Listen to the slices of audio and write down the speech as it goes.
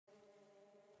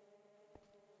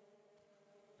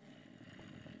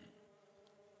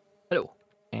Hello,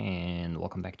 and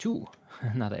welcome back to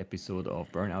another episode of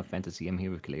Burnout Fantasy. I'm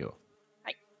here with Kirleo,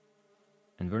 Hi.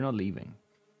 and we're not leaving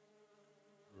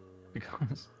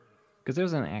because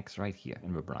there's an axe right here,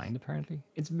 and we're blind. Apparently,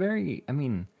 it's very. I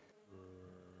don't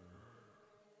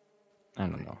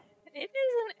know. It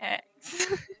is an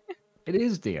X. It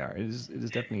is there. It is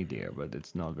definitely there, but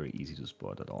it's not very easy to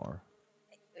spot at all.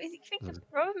 I think the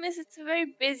problem is it's a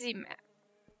very busy map.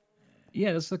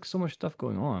 Yeah, there's like so much stuff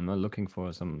going on. I'm not looking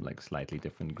for some like slightly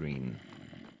different green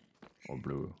or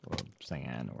blue or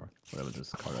cyan or whatever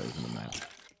this color is in the map.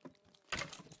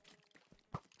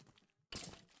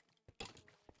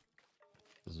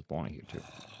 There's a spawner here too.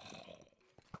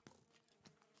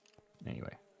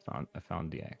 Anyway, I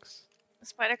found the axe. A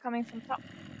spider coming from top.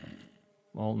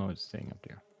 Well, no, it's staying up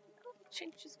there. Oh,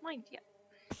 changed his mind, yeah.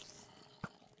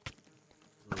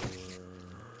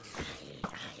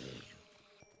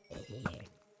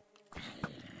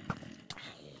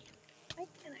 Why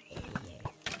can I?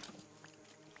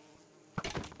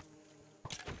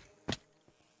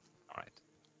 Alright.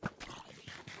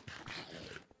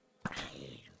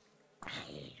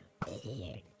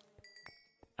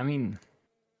 I mean...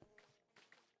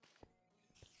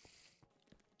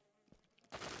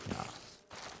 Yeah.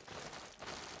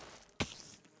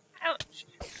 Ouch.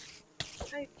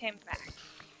 I came back.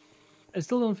 I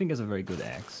still don't think it's a very good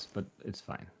axe, but it's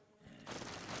fine.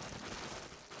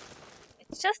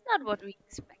 It's just not what we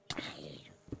expected.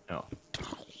 Oh.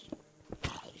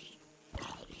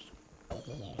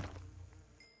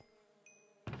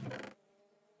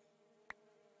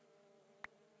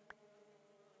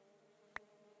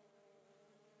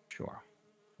 Sure.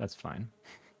 That's fine.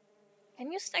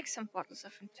 Can you stack some bottles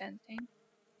of enchanting?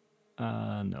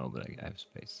 No, but I have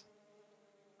space.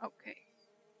 Okay.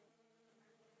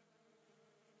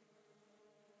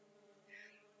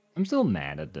 I'm still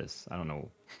mad at this. I don't know.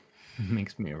 It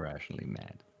makes me irrationally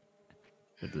mad.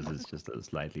 That this is just a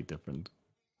slightly different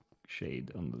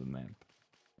shade under the map.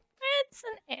 It's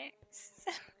an X.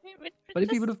 But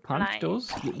if you would have punched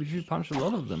those, if you punched a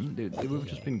lot of them, they would have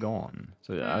just been gone.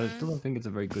 So I still don't think it's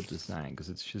a very good design, because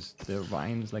it's just, there are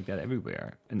vines like that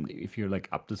everywhere. And if you're like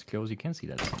up this close, you can see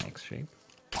that it's an X shape.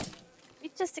 We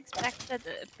just expected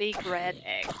a big red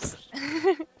X.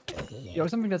 Yeah, or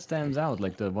something that stands out,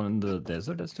 like the one in the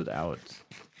desert that stood out.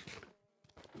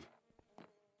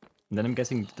 And then I'm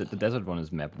guessing that the desert one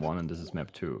is map 1 and this is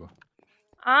map 2.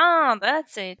 Ah,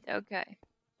 that's it. Okay.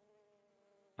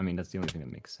 I mean, that's the only thing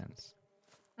that makes sense.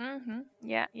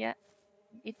 Yeah,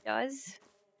 it does.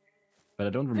 But I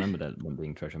don't remember that one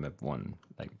being treasure map 1.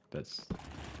 Like, that's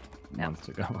months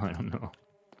ago. I don't know.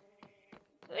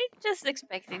 We're just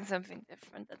expecting something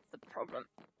different. That's the problem.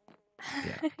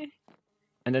 Yeah.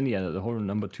 And then, yeah, the whole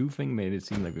number 2 thing made it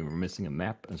seem like we were missing a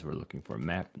map, and so we're looking for a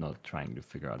map, not trying to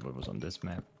figure out what was on this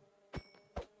map.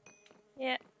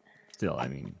 Yeah. Still, I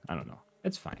mean, I don't know.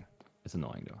 It's fine. It's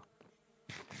annoying, though.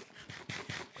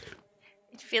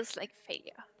 It feels like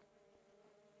failure.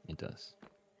 It does.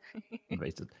 We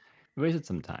wasted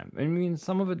some time. I mean,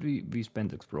 some of it we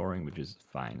spent exploring, which is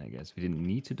fine, I guess. We didn't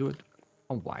need to do it.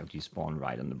 Oh, why would you spawn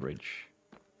right on the bridge?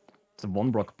 It's a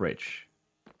 1-block bridge.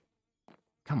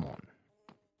 Come on.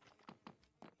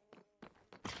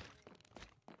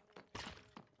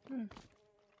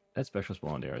 That special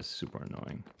spawn there is super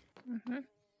annoying.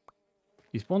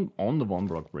 He spawned on the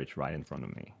 1-block bridge right in front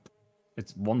of me.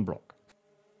 It's 1 block.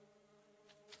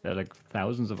 There are like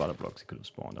thousands of other blocks he could have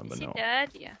spawned on, but no.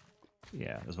 Dead? Yeah.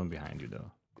 Yeah, there's one behind you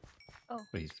though. Oh.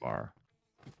 But he's far.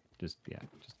 Just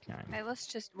climb. I was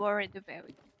just worried about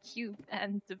the cube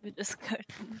and the village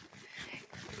curtain.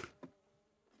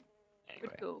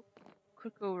 Anyway.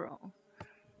 Could go wrong.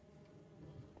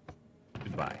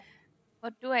 Goodbye.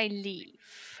 What do I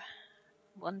leave?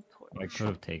 1 torch. I could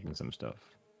have taken some stuff.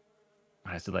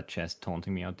 I still that chest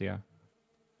taunting me out there.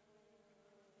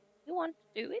 You want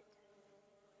to do it?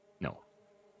 No.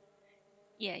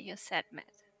 Yeah, you're sad mad.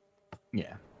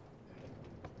 Yeah.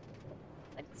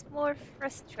 It's more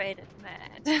frustrated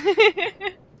mad.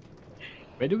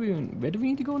 Where do we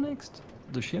need to go next?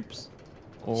 The ships?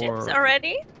 Or... Ships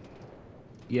already?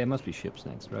 Yeah, it must be ships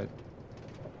next, right?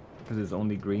 Because there's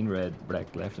only green, red,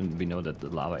 black left, and we know that the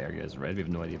lava area is red. We have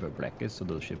no idea where black is, so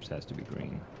those ships has to be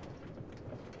green.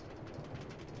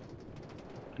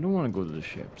 I don't want to go to the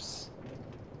ships.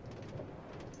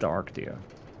 It's dark there.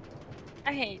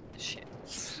 I hate the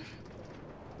ships.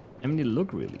 I mean, they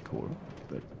look really cool,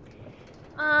 but...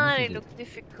 They look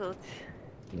difficult.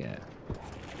 Yeah.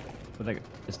 But like,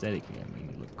 aesthetically, I mean,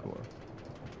 they look cool.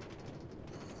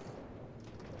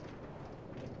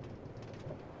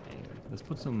 Anyway, let's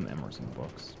put some emeralds in the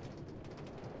box.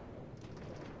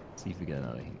 See if we get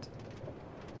another hint.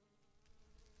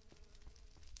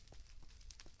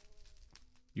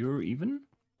 You're even?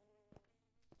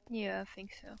 Yeah, I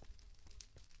think so.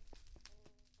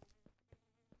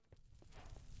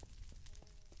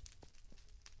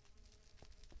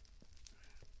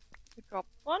 We dropped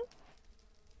one?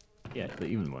 Yeah, the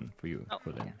even one for you. Oh,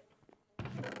 Put in. yeah.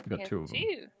 We got We have 2 of them.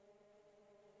 2.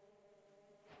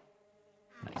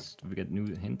 Nice. Do we get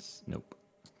new hints? Nope.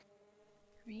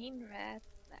 Green, red,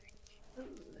 black. Ooh.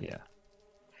 Yeah.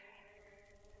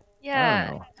 Yeah.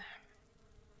 I don't know.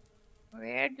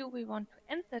 Where do we want to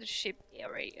enter the ship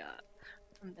area?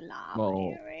 From the lava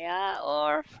Well, area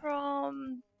or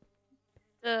from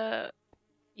the...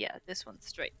 Yeah, this one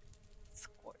straight.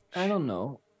 Scorch. I don't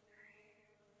know.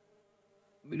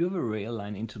 We do have a rail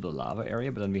line into the lava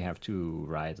area, but then we have to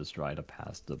ride the strider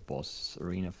past the boss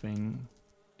arena thing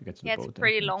to get to Yeah, the it's a boat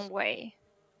pretty entrance. long way.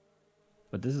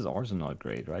 But this is also not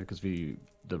great, right? Because the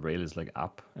rail is like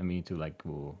up, and we need to like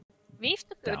go We have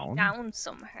to go down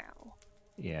somehow.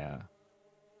 Yeah.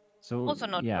 So Also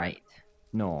not yeah, great.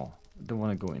 no, don't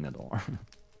want to go in at all.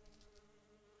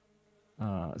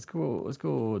 Let's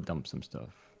go dump some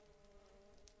stuff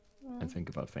and think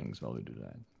about things while we do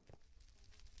that.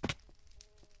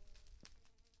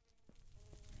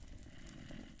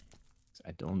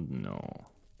 I don't know.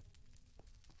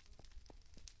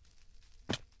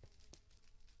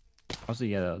 Also,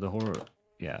 yeah, the whole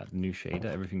new shader,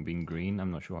 everything being green.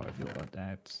 I'm not sure how I feel about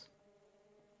that.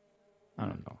 I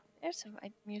don't know. There's a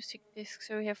white music disc,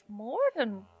 so we have more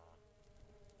than...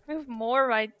 We have more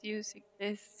white music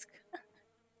disc.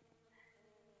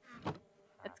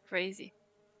 That's crazy.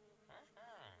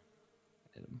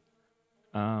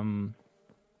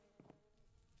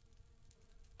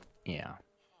 Yeah.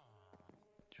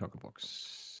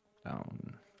 Chocobox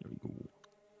down. There we go.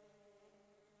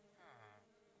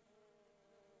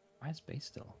 Why is base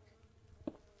still?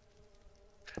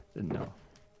 Didn't know.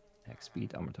 Attack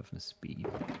speed, armor toughness, speed.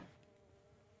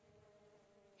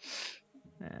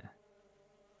 Nah.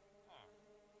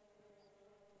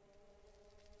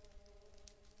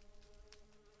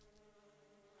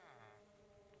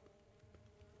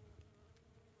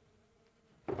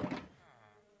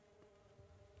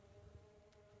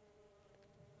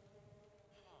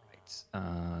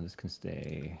 Right. This can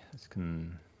stay. This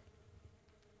can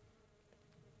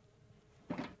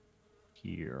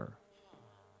here.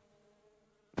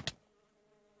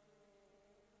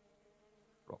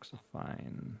 Rocks are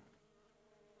fine.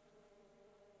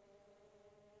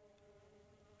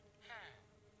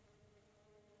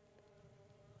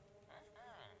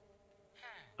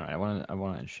 Alright, I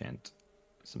wanna enchant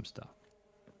some stuff.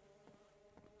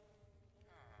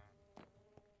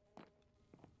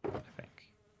 I think.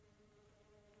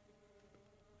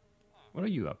 What are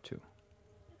you up to?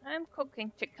 I'm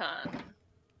cooking chicken.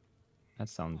 That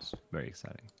sounds very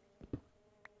exciting.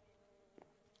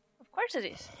 Of course it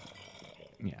is.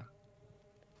 Yeah.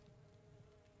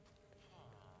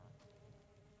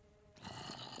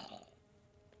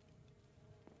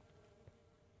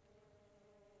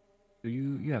 Do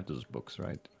you have those books,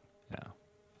 right? Yeah.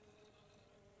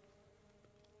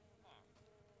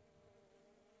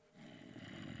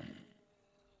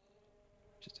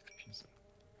 Just efficiency.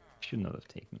 Should not have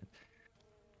taken it.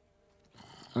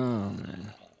 Oh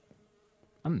man.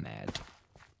 I'm mad.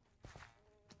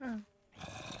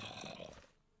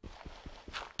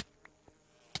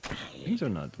 Things are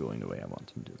not going the way I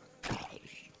want them to.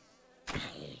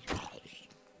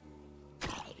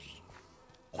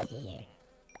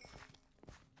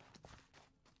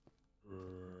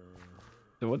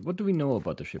 So what do we know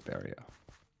about the ship area?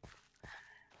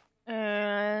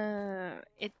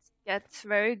 It gets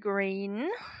very green.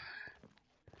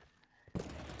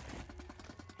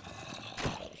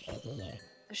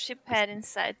 The ship had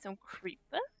inside some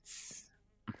creepers.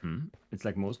 It's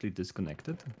like mostly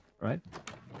disconnected, right?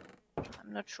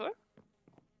 I'm not sure.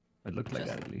 It looked like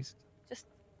that at least. Just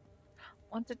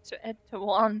wanted to add to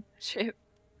one ship.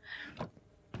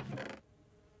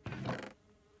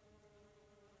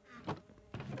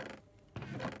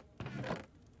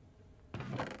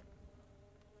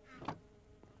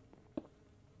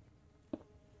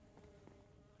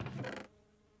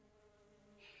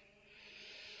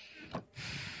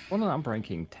 Well, no, I'm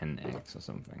breaking 10 eggs or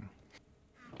something.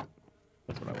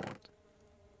 That's what I want.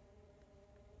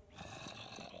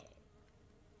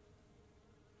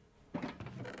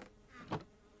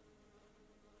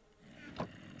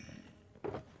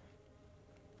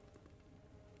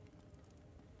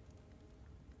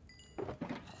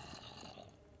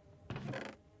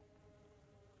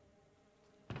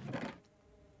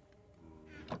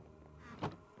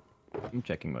 I'm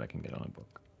checking what I can get on a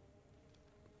book.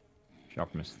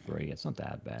 Sharpness 3. It's not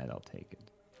that bad. I'll take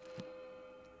it.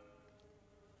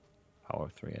 Power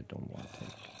 3 I don't want to take.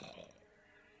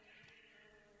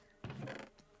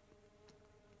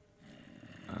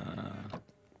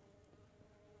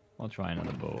 I'll try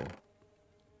another bow.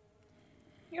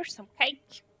 Here's some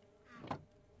cake.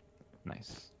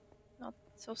 Nice. Not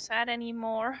so sad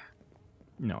anymore.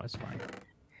 No, it's fine.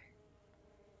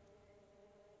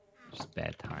 Just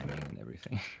bad timing and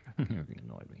everything. Everything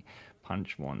annoyed me.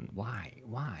 Punch one. Why?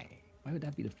 Why? Why would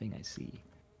that be the thing I see?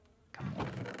 Come on.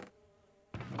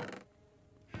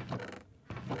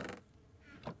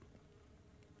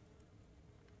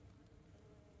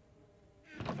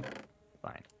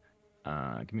 Fine.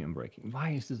 Give me unbreaking. Why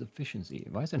is this efficiency?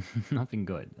 Why is there nothing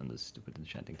good on this stupid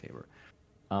enchanting table?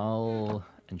 I'll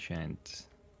enchant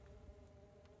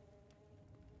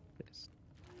this.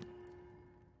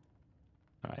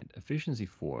 Alright, efficiency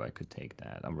 4, I could take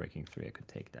that. Unbreaking 3, I could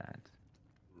take that.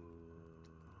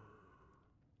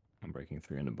 Unbreaking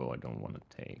 3 on the bow, I don't want to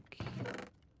take.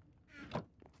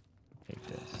 Take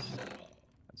this.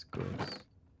 That's good.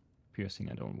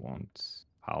 Piercing, I don't want.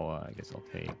 Power, I guess I'll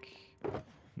take.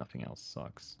 Nothing else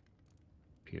sucks.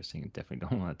 Piercing, I definitely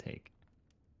don't want to take.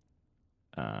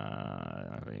 I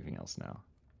don't have anything else now.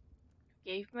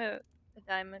 Gave me a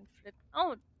diamond flip.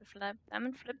 Oh, the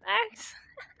diamond flip axe.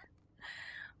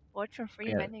 Fortune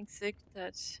free Yeah. mending sick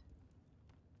touch.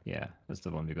 Yeah, that's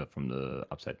the one we got from the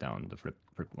upside down, the flip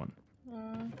one.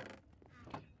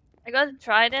 I got a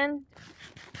trident.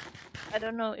 I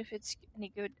don't know if it's any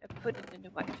good. I put it in the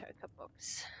white turka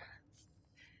box.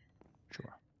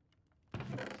 Sure.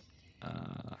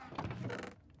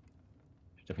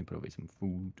 Should definitely put away some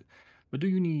food. But do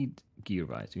you need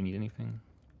gear-wise? Do you need anything?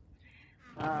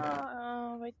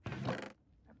 Wait.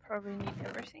 I probably need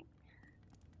everything.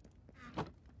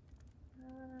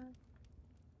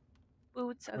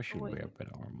 Boots are I should going. wear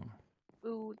better armor.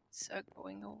 Boots are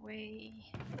going away.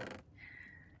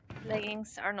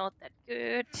 Leggings are not that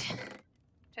good.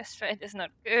 Chest plate is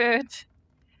not good.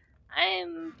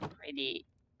 I'm pretty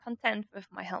content with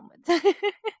my helmet. That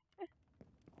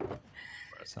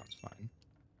sounds fine.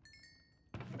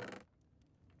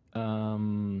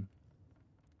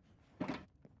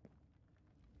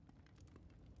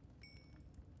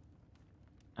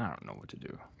 I don't know what to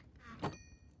do.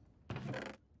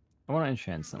 I want to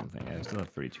enchant something. I still have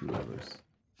 32 levers.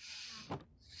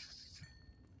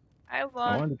 I I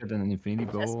wanted to get an infinity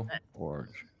bow chestplate. or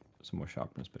some more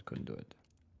sharpness, but couldn't do it.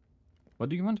 What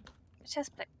do you want?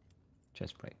 Chest plate.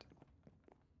 Chest plate.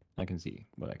 I can see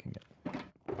what I can get.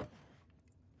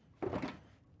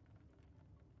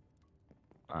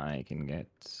 I can get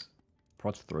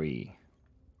prot 3.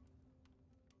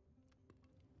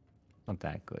 Not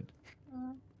that good.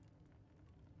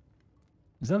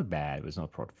 It's not bad, but it's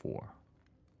not prot 4.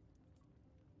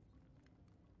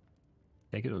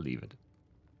 Take it or leave it.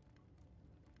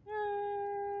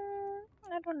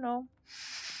 I don't know.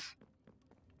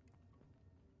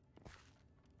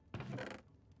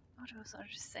 What else are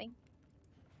you saying?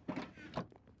 Not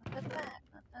that bad,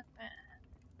 not that bad.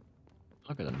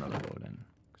 Look at another bow then,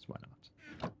 because why not?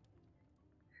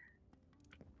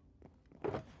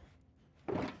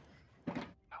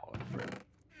 Power 3.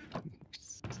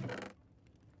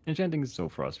 Enchanting is so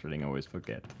frustrating, I always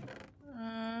forget.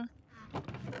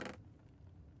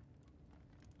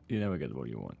 You never get what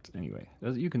you want. Anyway,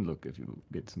 you can look if you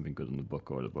get something good on the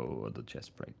book or the bow or the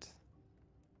chest plate.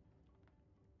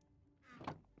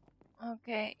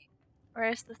 Okay.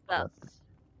 Where's the stuff?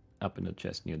 Up in the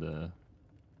chest near the...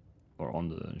 or on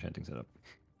the enchanting setup,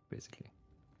 basically.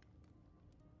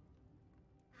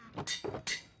 I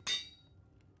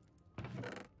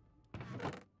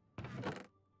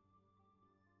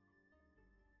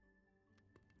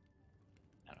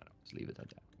don't know, just leave it at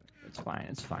that. It's fine,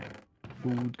 it's fine.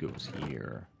 Food goes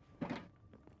here.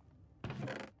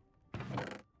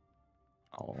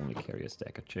 I'll only carry a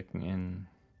stack of chicken in.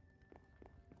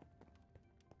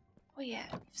 Oh yeah,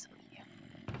 leave some here.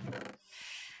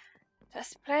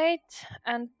 Chest plate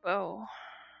and bow.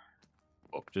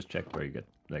 Book, just check where you get,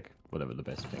 like, whatever the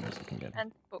best things you can get.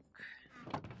 And book.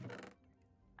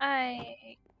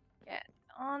 I get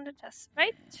on the chest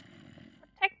plate.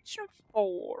 Protection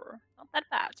 4. Not that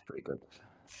bad. That's pretty good.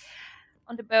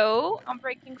 On the bow, I'm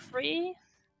breaking free.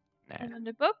 Nah. And on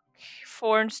the book,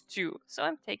 thorns 2. So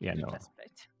I'm taking the chest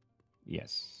plate.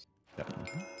 Yes,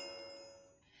 definitely.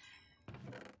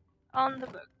 On the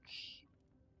book,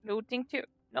 looting 2.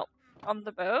 Nope. On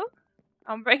the bow,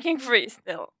 I'm breaking free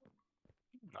still.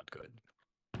 Not good.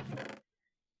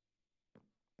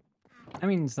 I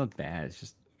mean, it's not bad. It's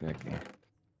just like,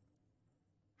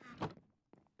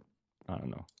 I don't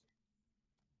know.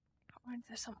 Or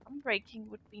there's some unbreaking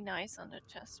would be nice on the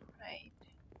chest plate.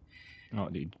 Oh,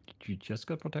 did you just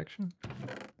got protection?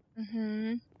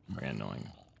 Mm-hmm. Very annoying.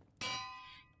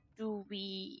 Do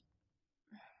we...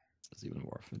 Is this even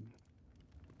worth it?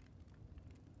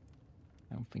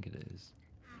 I don't think it is.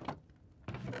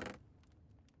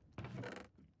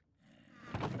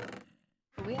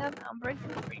 Do we have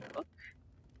Unbreaking free book?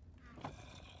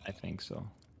 I think so.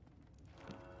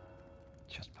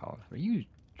 Just power 3. You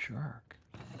jerk.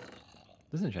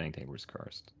 This enchanting table is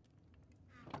cursed.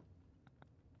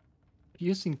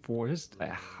 Using forest,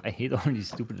 I hate all these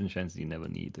stupid enchants you never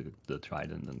need. The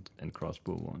trident and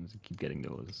crossbow ones. You keep getting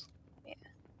those. Yeah.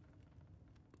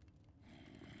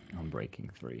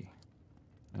 Unbreaking 3.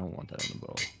 I don't want that on the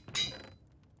bow.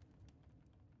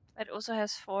 It also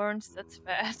has thorns, that's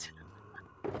bad.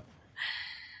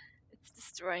 It's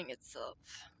destroying itself.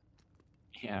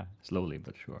 Yeah, slowly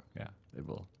but sure. Yeah, it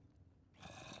will.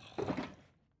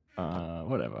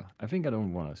 Whatever. I think I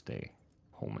don't want to stay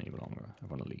home any longer. I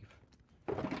want to leave.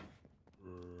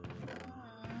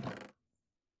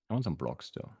 I want some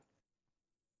blocks though.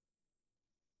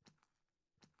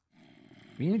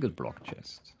 We need a good block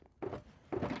chest.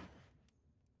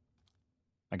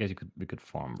 I guess we could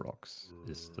farm blocks.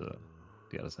 Is the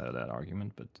other side of that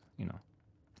argument, but you know,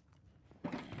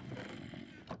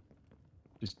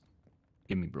 just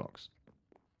give me blocks.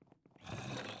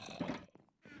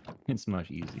 It's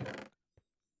much easier.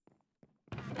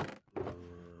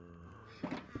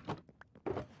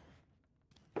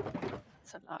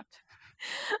 That's a lot.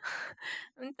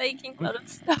 I'm taking a lot of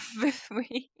stuff with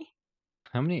me.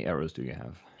 How many arrows do you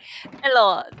have? A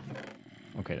lot.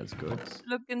 Okay, that's good.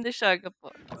 Look in the sugar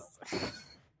pots.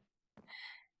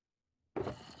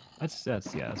 That's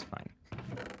fine.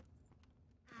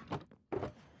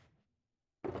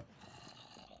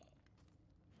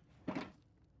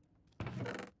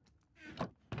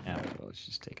 Yeah, well, let's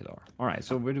just take it all. Alright,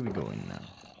 so where do we go in now?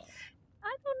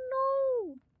 I don't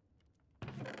know.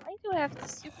 Why do I have the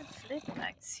stupid flip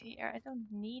axe here? I don't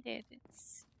need it.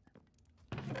 It's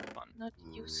not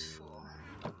useful.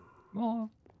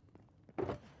 Well,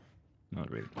 not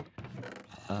really.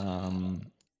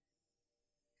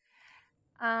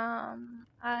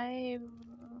 I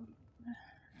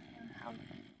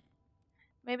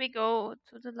maybe go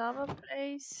to the lava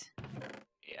place.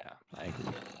 Yeah, I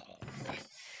agree.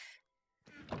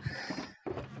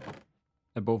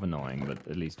 They're both annoying, but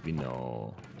at least we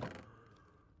know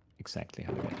exactly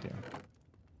how to get there.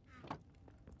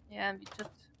 Yeah, and we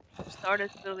just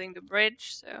started building the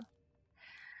bridge, so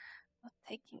not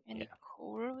taking any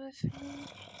coal with me.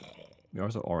 We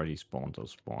also already spawned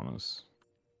those spawners.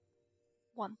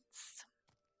 Once.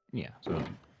 Yeah, so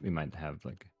we might have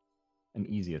like an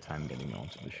easier time getting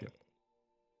onto the ship.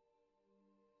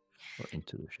 Or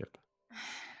into the ship.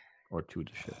 Or to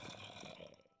the ship.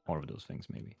 All of those things,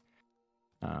 maybe.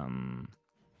 Am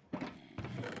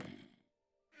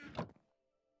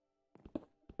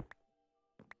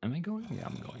I going? Yeah,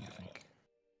 I'm going, I think.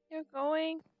 You're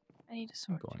going? I need a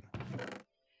sword. I'm going.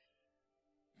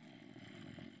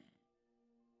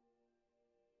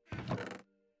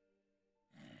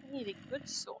 I need a good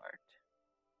sword.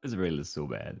 This rail is so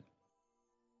bad.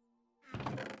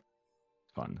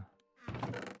 Fun.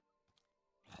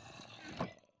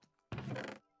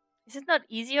 Is it not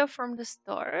easier from the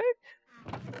start?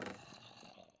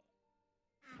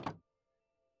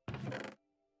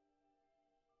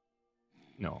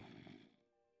 No.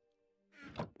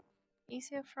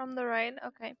 Easier from the right?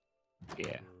 Okay.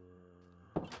 Yeah.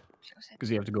 Because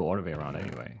you have to go all the way around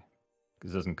anyway.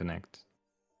 Because it doesn't connect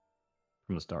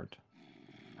from the start.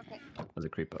 Okay. As a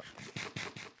creeper.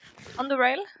 On the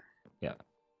rail? Yeah.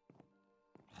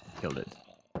 Killed it.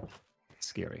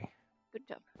 Scary. Good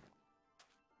job.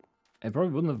 It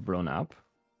probably wouldn't have blown up.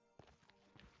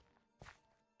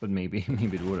 But maybe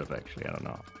it would have actually, I don't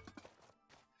know.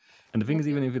 And the thing is,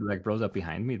 even if it like blows up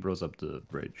behind me, it blows up the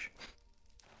bridge.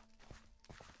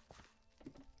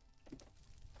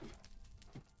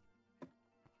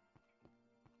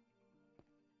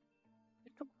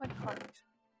 It took my card.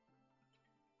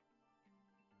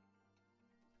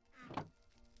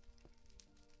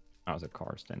 Oh, there's a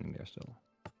car standing there still.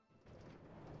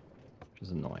 Which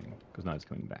is annoying, because now it's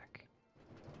coming back.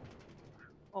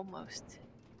 Almost.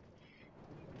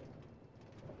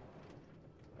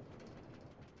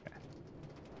 Okay.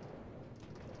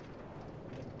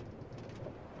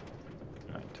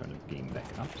 Alright, turn the game back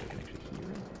up so I can actually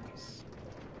hear it. Nice.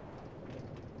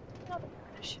 Not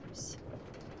the ships.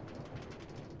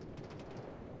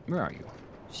 Where are you?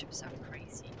 Ships are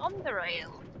crazy. On the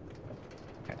rail.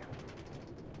 Okay.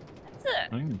 That's it. I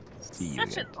don't even see you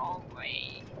Such yet. a long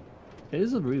way. It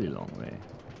is a really long way.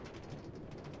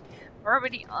 Or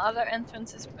maybe the other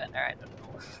entrance is better, I don't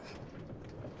know.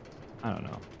 I don't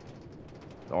know.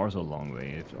 It's also a long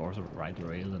way. It's also ride the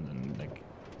rail and then like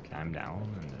climb down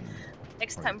and then.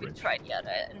 Next or time we bridge. try the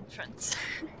other entrance.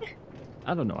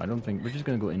 I don't know. I don't think we're just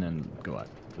gonna go in and go out.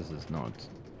 This is not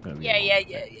gonna be.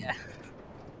 Yeah.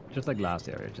 Just like last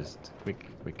area, just quick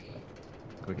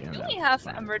in and Do out. we have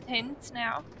emerald hints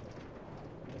now?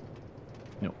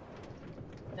 No.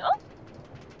 No?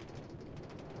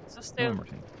 So No still emerald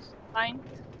hints. fine.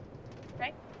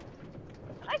 Okay.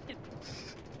 I like it.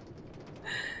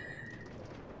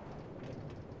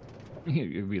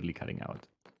 You're really cutting out.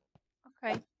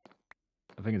 Okay.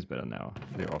 I think it's better now.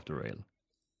 They're off the rail.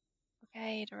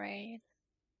 Okay, the rail.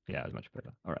 Yeah, it's much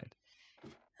better. All right.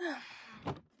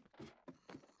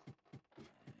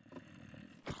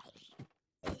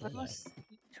 What was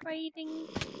he trading?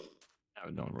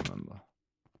 I don't remember.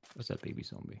 What's that baby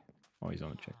zombie? Oh, he's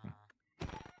on a checkpoint.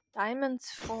 Diamonds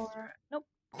for... Nope.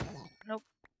 Nope.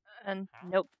 And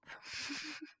nope.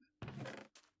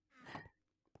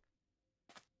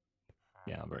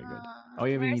 Yeah, very good. Oh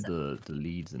yeah, we need the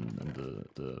leads and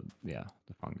the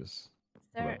fungus. Is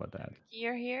there What about that?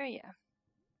 gear here? Yeah.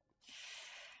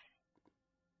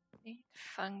 Need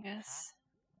fungus.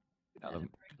 Out of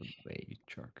the way,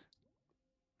 jerk.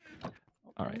 No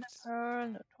Alright. pearl,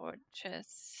 no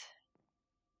torches.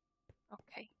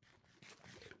 Okay.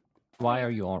 Why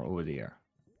are you all over there?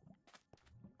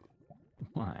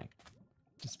 Why?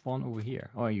 Just spawn over here.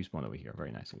 Oh, you spawn over here.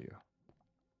 Very nice of you.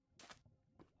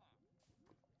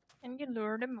 Can you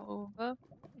lure them over?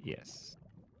 Yes.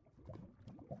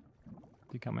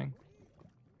 You coming?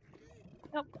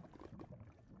 Nope.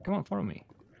 Come on, follow me.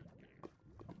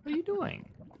 What are you doing?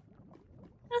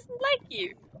 Doesn't like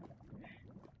you.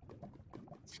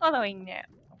 It's following now.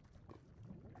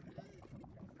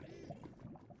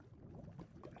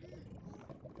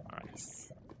 Alright.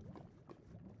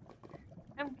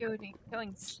 I'm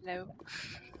going slow.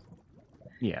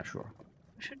 Yeah, sure.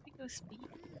 Or should we go speed?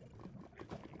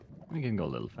 We can go a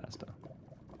little faster.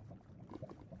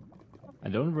 I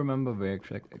don't remember where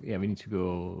exactly. Yeah, we need to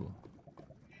go.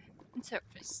 And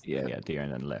surface. Yeah, there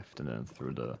and then left and then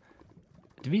through the.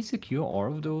 Did we secure all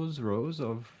of those rows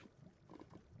of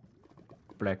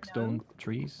blackstone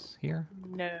trees here?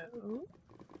 No.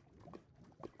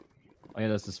 Oh yeah,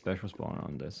 that's the special spawn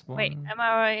on this one. Wait, am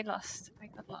I already lost? I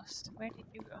got lost. Where did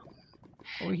you go?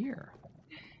 Over here.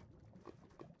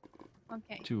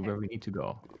 Okay. To where we need to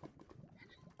go.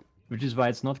 Which is why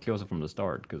it's not closer from the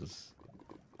start, because...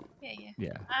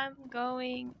 Yeah. I'm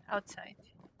going outside.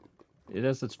 It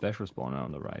has that special spawner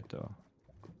on the right, though.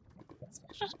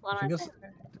 Special spawner?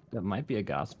 There might be a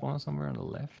gas spawner somewhere on the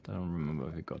left. I don't remember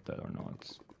if we got that or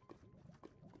not.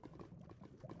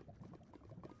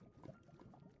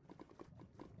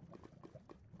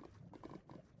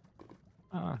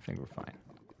 I think we're fine.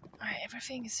 Alright,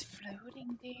 everything is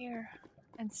floating there.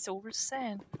 And soul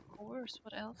sand, of course.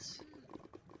 What else?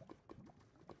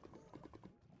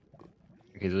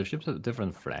 Okay, so the ships have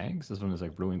different flags. This one is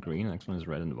like blue and green, the next one is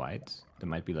red and white. There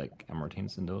might be like emerald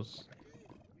hints in those.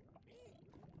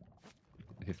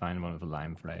 If you find one with a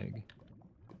lime flag.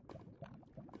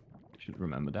 Should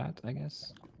remember that, I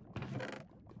guess.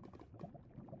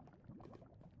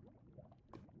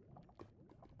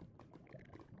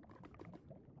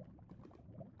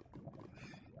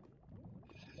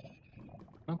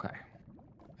 Okay.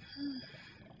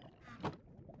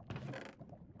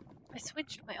 I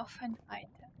switched my offhand item.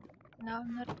 Now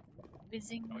I'm not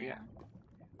whizzing. Oh yeah.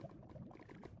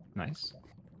 Nice.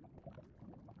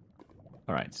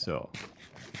 Alright, so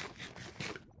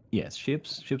yes,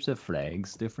 ships have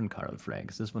flags, different colored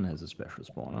flags. This one has a special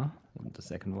spawner, and the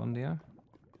second one there.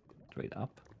 Straight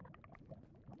up.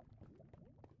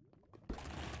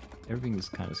 Everything is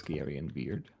kind of scary and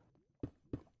weird.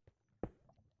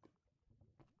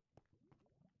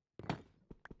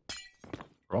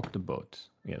 Rock the boat.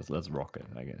 Yes, let's rock it,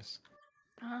 I guess.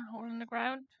 Hole in the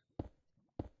ground.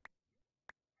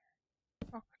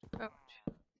 Rock the boat.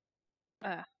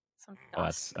 Some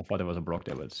dust. I thought there was a block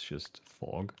there, but it's just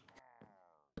fog.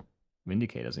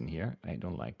 Vindicators in here. I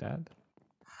don't like that.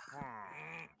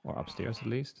 Or upstairs, at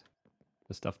least.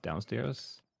 The stuff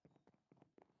downstairs.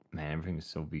 Man, everything is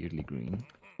so weirdly green.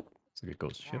 It's like a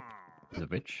ghost ship. There's a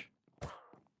witch.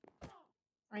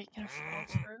 Are you gonna fall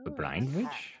through? The blind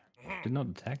witch? Did not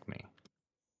attack me.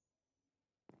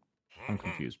 I'm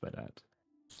confused by that.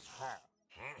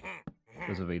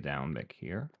 There's a way down back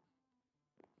here.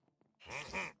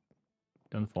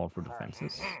 Don't fall through the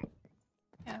fences.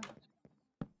 Yeah.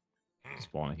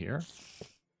 Spawn here.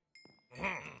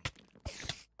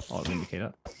 Oh, the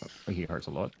indicator. Oh, he hurts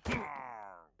a lot.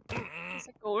 It's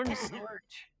a golden sword.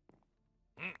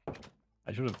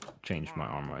 I should have changed my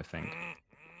armor, I think.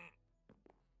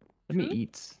 Let me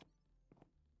eat.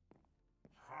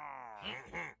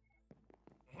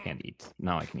 Can't eat.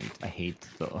 Now I can eat. I hate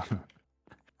the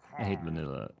I hate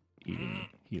vanilla eating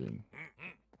healing.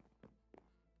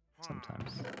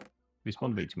 Sometimes. We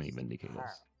spawn way too many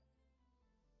vindicators.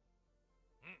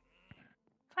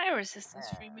 Fire resistance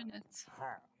 3 minutes.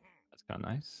 That's kinda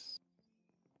nice.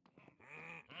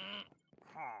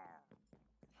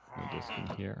 No disc in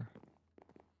here.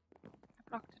 I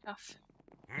blocked it off.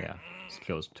 Yeah, it's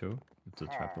closed too. It's the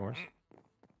trapdoors.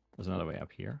 There's another way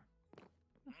up here.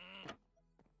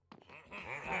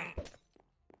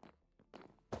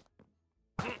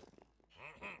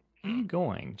 Where are you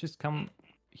going? Just come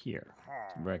here,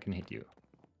 where I can hit you.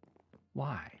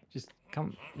 Why? Just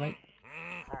come right.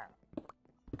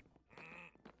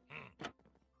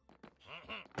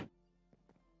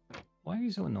 Why are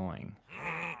you so annoying?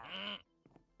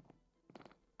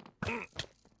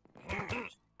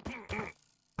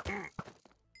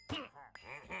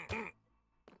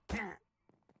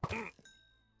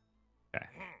 Okay.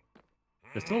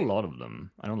 There's still a lot of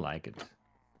them. I don't like it.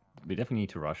 We definitely need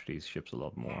to rush these ships a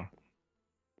lot more.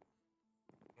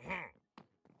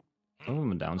 Some of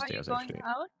them are downstairs, Are you going actually.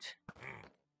 out?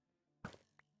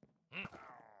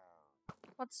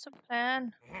 What's the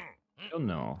plan? I don't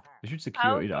know. We should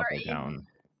secure Out it up or or in? down.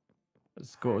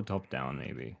 Let's go top down,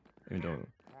 maybe. Even though...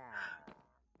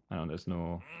 I don't know, there's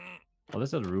no... Oh,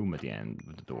 there's a room at the end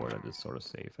with the door that is sort of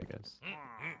safe, I guess.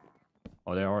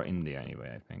 Oh, they are in there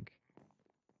anyway, I think.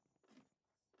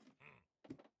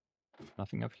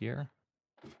 Nothing up here?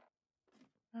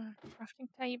 Crafting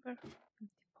table. Empty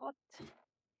pot.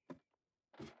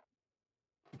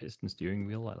 Piston steering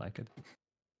wheel, I like it.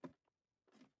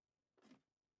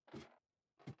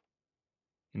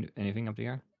 Anything up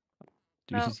there?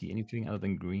 Do you see anything other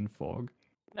than green fog?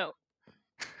 No.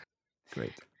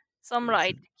 Great. Some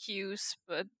light cues,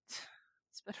 but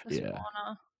special Yeah.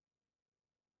 spawner.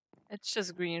 It's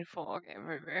just green fog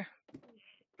everywhere.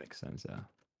 Makes sense, yeah.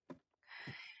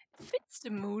 It fits the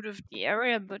mood of the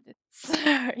area, but it's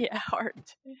yeah,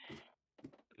 hard. Do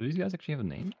these guys actually have a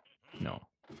name? No.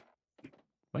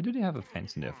 Why do they have a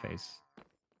fence in their face?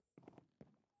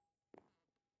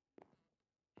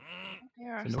 Is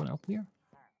there no one else here?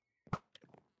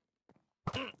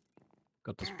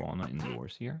 Got the spawner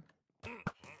indoors here.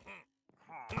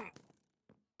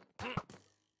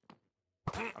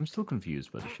 I'm still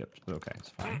confused by the ships, but okay, it's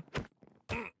fine.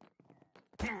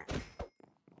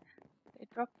 They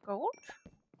drop gold?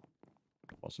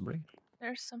 Possibly.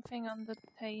 There's something on the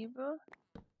table.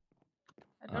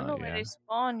 I don't know where Yeah. they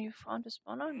spawn. You found a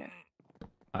spawner there?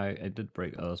 I did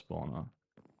break a spawner.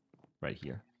 Right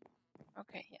here.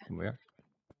 Okay, yeah. Where?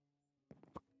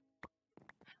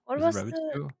 What Is was it rabbit the...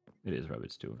 stew? It is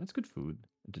rabbit stew. That's good food.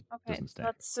 It Okay, doesn't it's stack.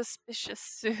 not suspicious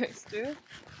stew.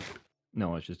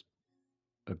 No, it's just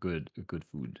a good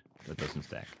food that doesn't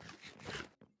stack.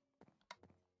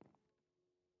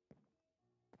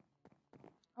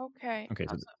 Okay. Okay,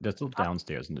 so they're still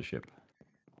downstairs in the ship.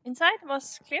 Inside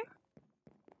was clear?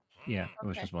 Yeah, it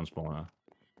was just one spawner.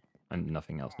 And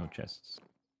nothing else, no chests.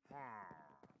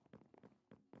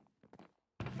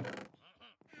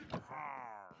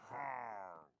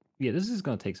 Yeah, this is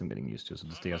gonna take some getting used to, so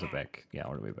the stairs are back. Yeah,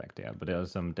 all the way back there. But there are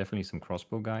definitely some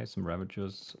crossbow guys, some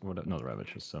ravagers, or not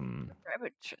ravagers, some...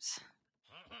 Ravagers.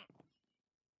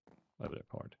 Whatever they're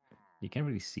called. You can't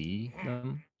really see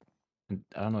them. And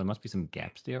I don't know, there must be some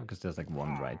gaps there, because there's like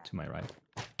one right to my right.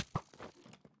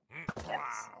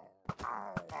 Yes.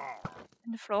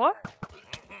 In the floor?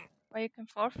 Where you can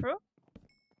fall through?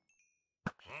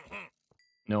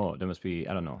 No, there must be,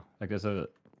 I don't know. Like there's a...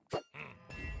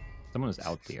 Someone is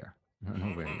out there. I don't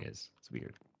know where he is. It's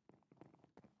weird.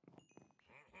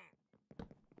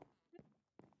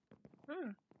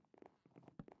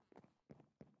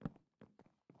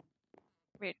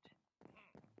 Weird.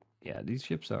 Yeah, these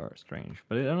ships are strange,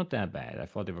 but they're not that bad. I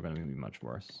thought they were going to be much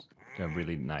worse. They're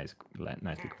really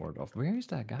nicely corded off. Where is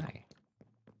that guy?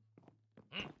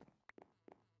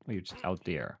 Oh, you're just out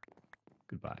there.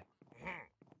 Goodbye.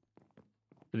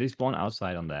 So they spawn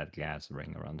outside on that gas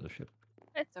ring around the ship.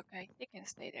 It's okay. They can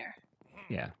stay there.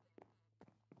 Yeah.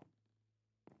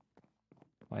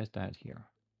 Why is that here?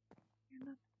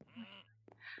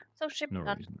 So ship No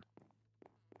done. reason.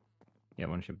 Yeah,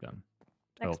 one ship done.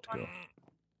 12 Next to one. go.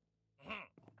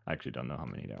 I actually don't know how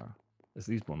many there are. There's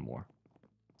at least one more.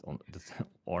 That's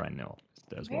all I know.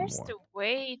 There's Where's one more. the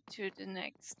way to the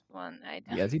next one? I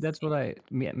don't Yeah, see, that's what I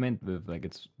meant with, like,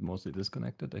 it's mostly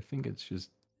disconnected. I think it's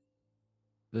just...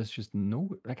 There's just no...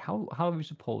 Like, how are we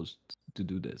supposed to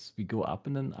do this? We go up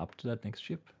and then up to that next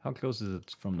ship? How close is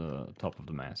it from the top of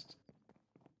the mast?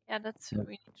 Yeah, that's... We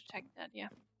need to check that, yeah.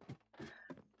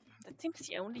 That seems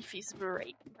the only feasible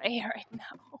way right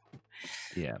now.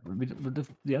 Yeah, but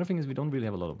the other thing is we don't really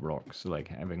have a lot of rocks, so like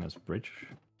having this bridge,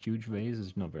 huge vase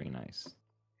is not very nice.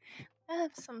 I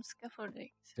have some scaffolding.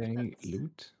 Is there any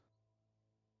loot?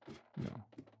 No.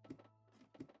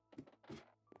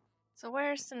 So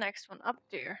where's the next one? Up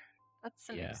there. That's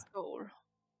the next goal.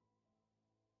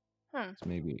 So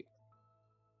maybe,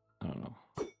 I don't know.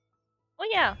 Oh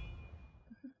yeah.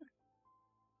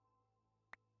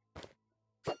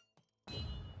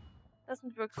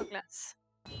 Doesn't work for glass.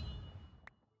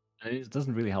 It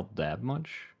doesn't really help that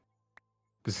much,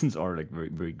 because since are like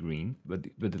very green, but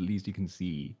at least you can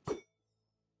see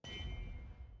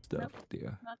stuff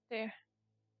there. Not there.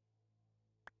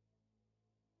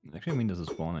 Actually, I mean, there's a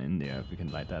spawner in there. If we can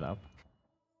light that up,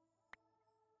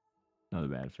 not a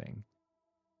bad thing.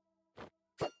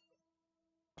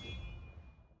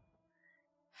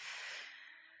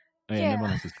 Oh, yeah, that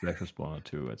one has this treasure spawner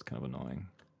too. It's kind of annoying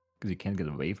because you can't get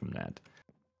away from that.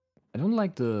 I don't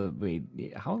like the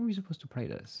wait. How are we supposed to play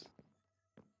this?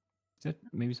 Is that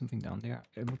maybe something down there?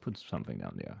 I would put something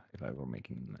down there if I were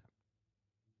making a map.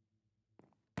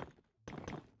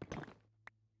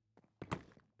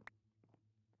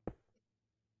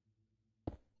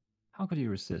 How could you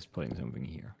resist putting something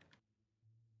here?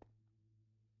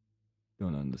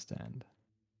 Don't understand.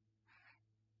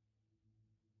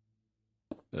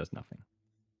 There's nothing.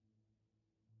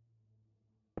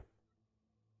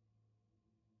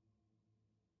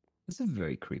 This is a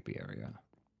very creepy area.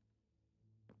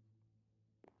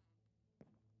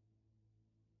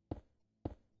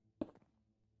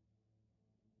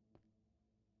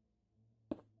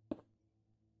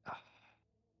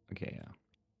 Okay, yeah.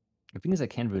 The thing is I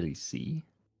can't really see,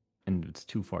 and it's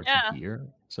too far to hear,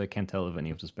 so I can't tell if any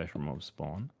of the special mobs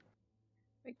spawn.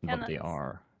 But they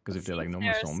are, because if they're like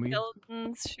normal zombies,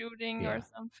 skeletons shooting or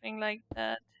something like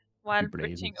that while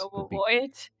bridging over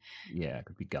void. Yeah, it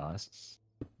could be ghasts.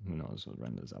 Who knows what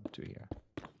renders up to here?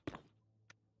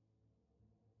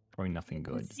 Probably nothing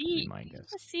good. Be my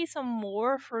guess. I see some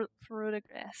more through the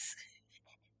grass.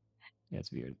 Yeah,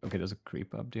 it's weird. Okay, there's a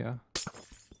creep up there.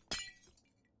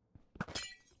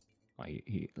 Oh,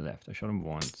 he left. I shot him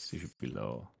once. He should be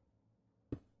low.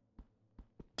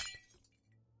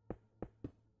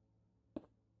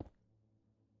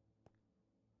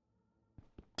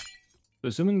 So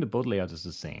assuming the boat layout is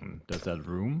the same, there's that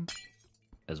room.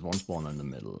 There's one spawner in the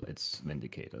middle. It's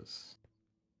Vindicators.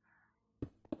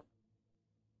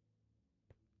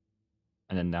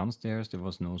 And then downstairs there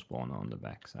was no spawner on the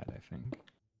backside, I think.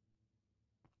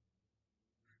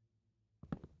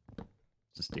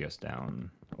 The stairs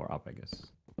down or up, I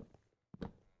guess.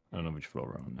 I don't know which floor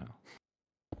we're on now.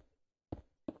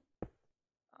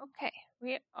 Okay,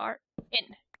 we are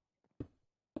in.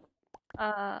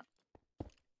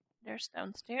 There's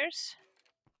downstairs.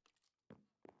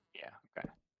 Yeah, okay.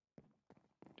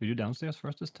 Do you do downstairs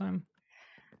first this time?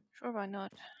 Sure, why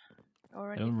not?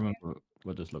 I don't remember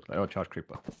what this looked like. Oh, charge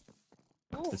creeper.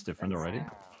 Ooh, it's different already.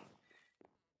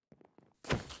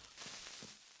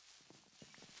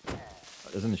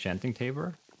 There's an enchanting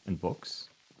table and books.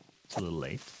 It's a little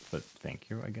late, but thank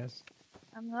you, I guess.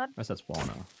 I'm not Where's that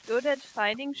spawner? Good at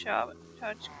fighting charge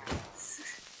creepers.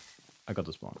 I got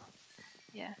the spawner.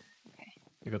 Yeah, okay.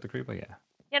 You got the creeper? Yeah.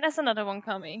 Yeah, there's another one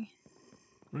coming.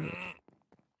 Really?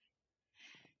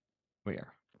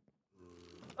 Where?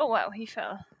 Oh wow, he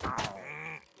fell.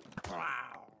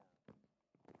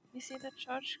 You see that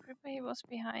charge creeper? He was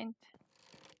behind.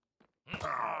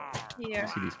 Here. You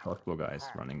see these crossbow guys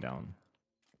running down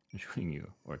and shooting you,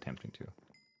 or attempting to.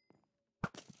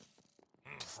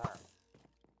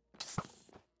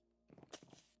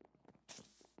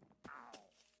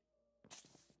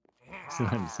 Still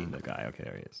haven't seen the guy. Okay,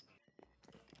 there he is.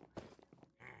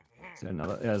 Is there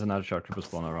another? Yeah, there's another shark creeper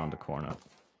spawn around the corner.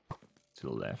 To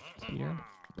the left here.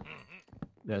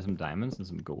 There's some diamonds and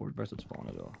some gold. Where's the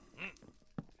spawner though?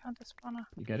 Found the spawner.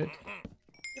 You get it?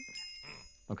 Yep.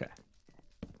 Okay.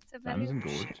 Diamonds and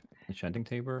gold. Enchanting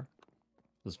table.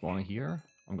 The spawner here.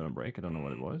 I'm gonna break. I don't know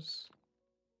what it was.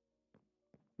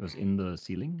 It was in the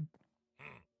ceiling.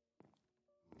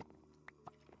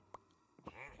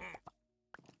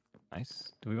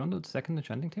 Nice. Do we want the second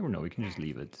enchanting table? No, we can just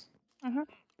leave it.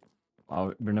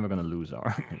 Oh, we're never gonna lose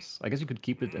ours. I guess you could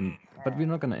keep it, but we're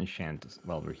not gonna enchant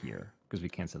while we're here because we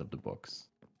can't set up the books.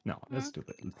 No, that's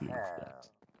stupid. Let's leave that.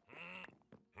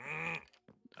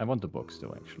 I want the books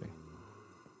though, actually,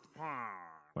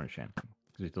 for enchanting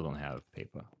because we still don't have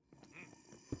paper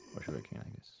or sugarcane, I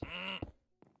guess.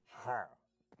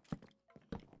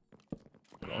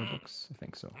 All books? I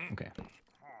think so. Okay.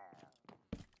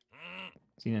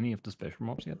 Seen any of the special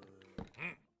mobs yet?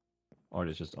 Or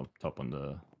it's just up top on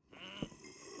the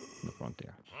in the front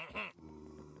there.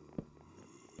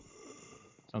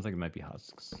 Sounds like it might be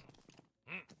husks.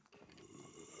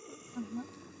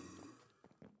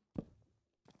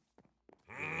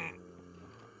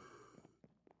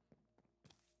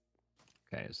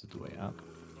 Okay, is it the way up?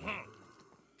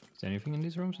 Is there anything in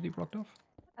these rooms that he blocked off?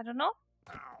 I don't know.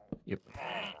 Yep.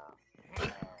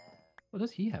 What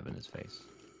does he have in his face?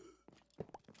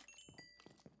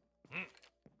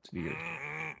 It's weird.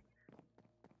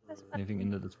 Anything in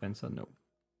the dispenser? No.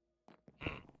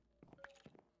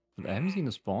 But I haven't seen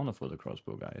a spawner for the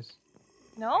crossbow, guys.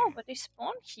 No, but they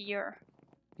spawn here.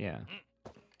 Yeah.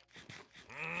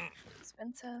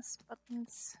 Dispensers,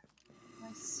 buttons.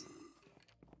 Nice.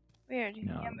 Weird.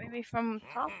 No. Yeah, maybe from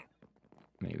top.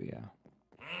 Maybe, yeah.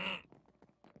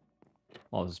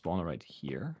 Oh, there's a spawner right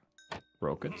here.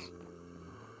 Broke it.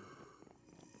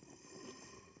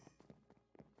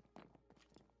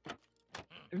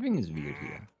 Everything is weird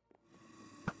here.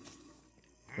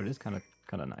 But it is kind of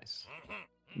nice.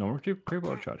 Normal creeper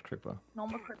or charge creeper?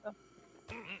 Normal creeper.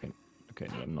 Okay,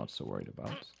 that I'm not so worried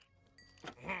about.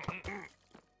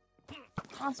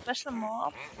 Oh, special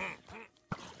mob.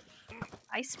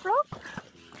 Ice block?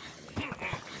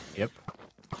 Yep.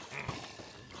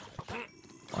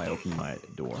 I opened my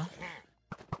door.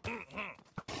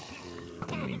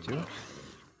 Didn't mean to.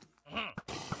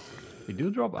 They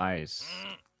do drop ice.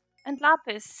 And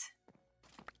lapis.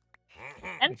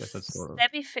 And I guess that's sort of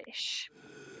stabby fish.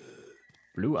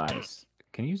 blue ice.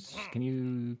 Can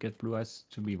you get blue ice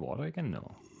to be water again?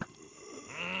 No.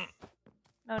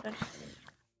 No, that.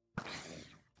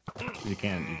 You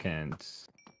can't.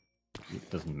 It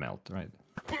doesn't melt, right?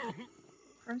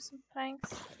 Crimson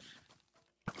planks.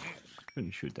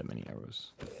 Couldn't shoot that many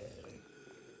arrows.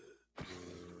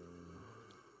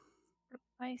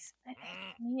 Ice. I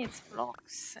mean, it's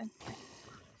blocks. And...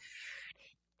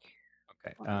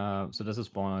 Okay. So there's a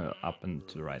spawner up and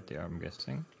to the right there, I'm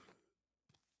guessing.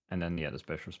 And then, yeah, the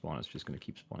special spawn is just going to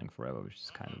keep spawning forever, which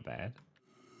is kind of bad.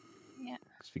 Yeah.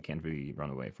 Because we can't really run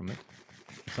away from it.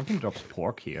 Something drops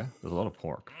pork here. There's a lot of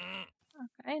pork.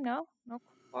 Okay, no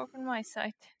pork on my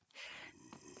side.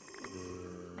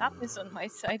 Lapis on my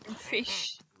side and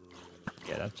fish.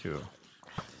 Yeah, that too.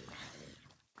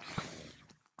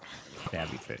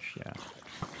 Stabby fish, yeah.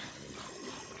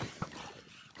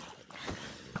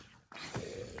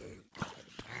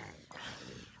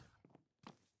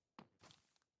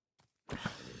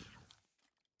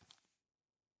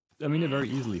 I mean, they're very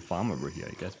easily farmable here,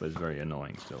 I guess, but it's very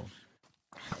annoying still.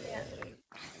 Yeah.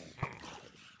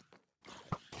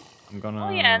 I'm gonna...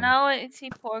 Oh yeah, now I see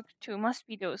pork too. Must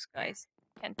be those guys.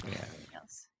 Can't be anything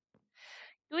else.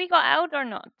 Do we go out or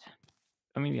not?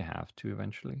 I mean, you have to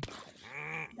eventually.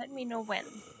 Let me know when.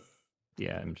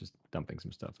 Yeah, I'm just dumping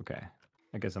some stuff. Okay.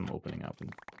 I guess I'm opening up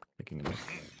and picking it up.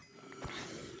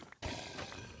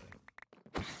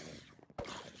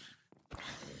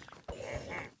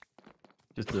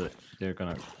 They're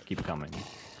gonna keep coming.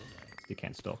 They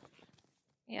can't stop.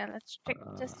 Yeah, let's check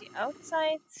just the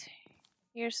outside.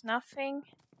 Here's nothing.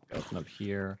 Open up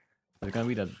here. There's gonna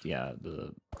be that, yeah,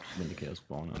 the Vindicator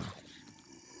spawn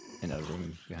in that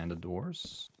room behind the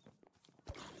doors.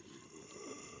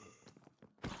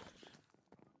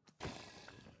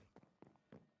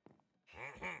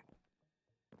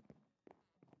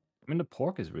 I mean, the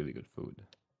pork is really good food.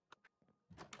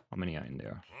 How many are in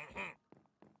there?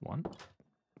 One?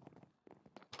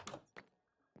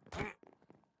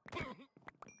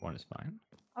 One is fine.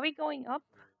 Are we going up?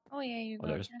 Oh yeah, you go.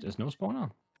 There's no spawner.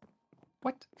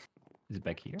 What? Is it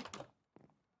back here?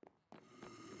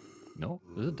 No,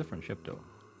 there's a different ship though.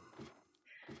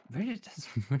 Where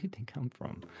did they come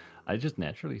from? Are they just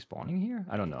naturally spawning here?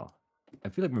 I don't know. I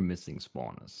feel like we're missing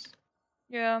spawners.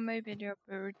 Yeah, maybe they're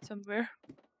buried somewhere.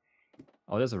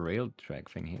 Oh, there's a rail track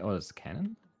thing here. Oh, there's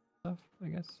cannon stuff, I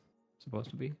guess.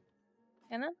 Supposed to be.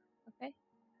 Cannon? Okay.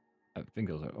 I think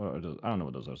those are, or those, I don't know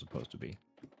what those are supposed to be.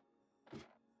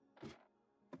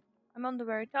 I'm on the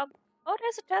very top. Oh,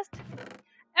 there's a chest.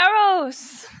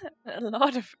 Arrows! A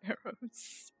lot of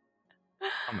arrows.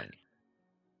 How many?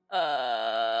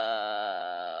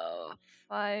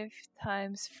 5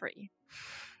 times 3.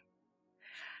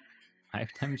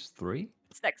 5 times 3?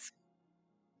 Stacks.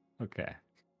 Okay.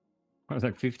 I was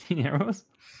like 15 arrows?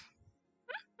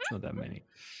 It's not that many.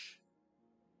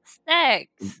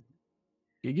 Stacks!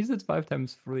 You guess it's 5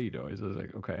 times 3 though. It's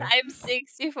like, okay. Times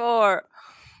 64.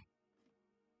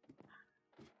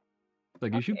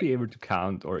 Like, you should be able to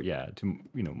count, or yeah, to,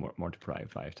 you know, multiply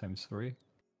 5 times 3.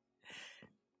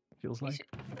 Feels like.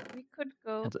 We could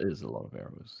go. That is a lot of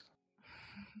arrows.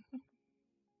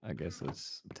 I guess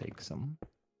let's take some.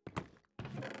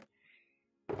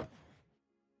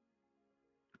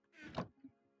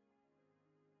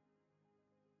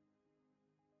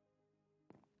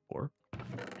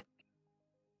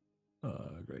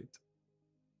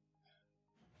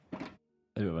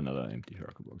 do have another empty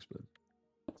shulker box, but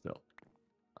still.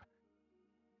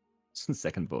 It's the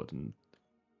second boat and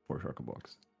 4 shulker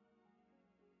box.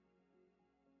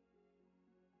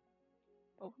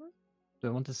 Over? Do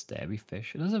I want a stabby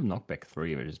fish? It does have knockback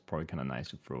 3, which is probably kind of nice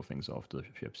to throw things off the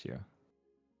ships here.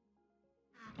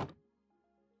 Don't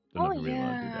know if we really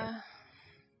want to do that.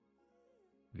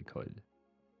 We could.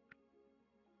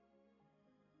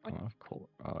 What? Oh, cool.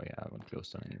 Oh yeah, I want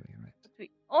close down anyway, right?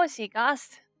 Oh, I see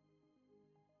ghost.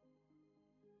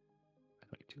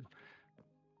 22.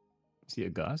 See a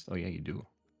ghost? Oh yeah, you do.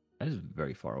 That is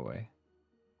very far away.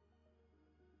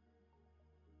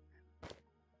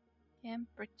 Yeah, I'm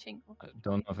bridging. I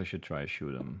don't know if I should try to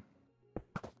shoot him.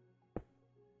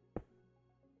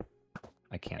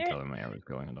 I can't tell where my arrow is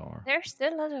going at all. There's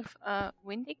still a lot of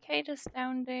Vindicators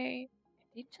down there.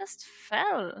 They just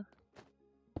fell.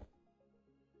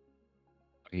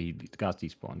 He got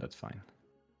despawned, that's fine.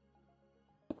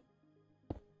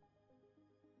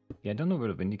 Yeah, I don't know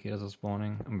where the Vindicators are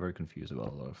spawning. I'm very confused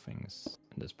about a lot of things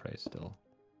in this place still.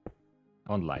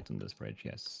 I want light on this bridge,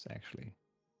 yes, actually.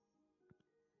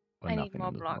 Or I need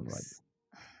more blocks.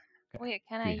 Okay. Oh yeah,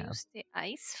 can I use the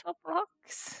ice for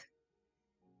blocks?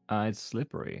 It's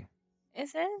slippery.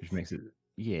 Is it? Which makes it...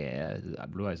 Yeah,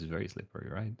 blue ice is very slippery,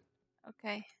 right?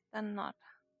 Okay, then not.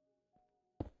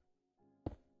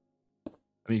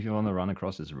 I mean, if you want to run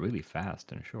across this really fast,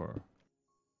 then sure.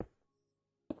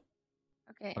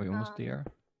 Okay. Are we almost there?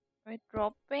 We're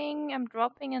dropping. I'm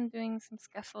dropping and doing some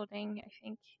scaffolding, I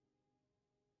think.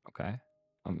 Okay.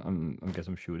 I guess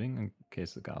I'm shooting in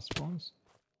case the gas spawns.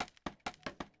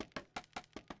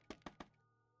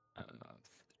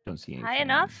 Don't see anything. High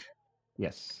enough?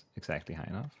 Yes, exactly high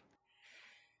enough.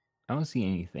 I don't see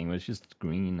anything, but it's just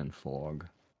green and fog.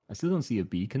 I still don't see a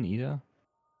beacon either.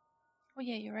 Oh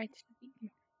yeah, you're right. The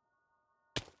beacon.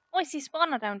 Oh, I see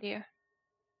spawner down there.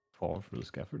 Fall through the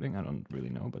scaffolding? I don't really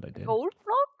know, but I did. Gold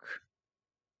block?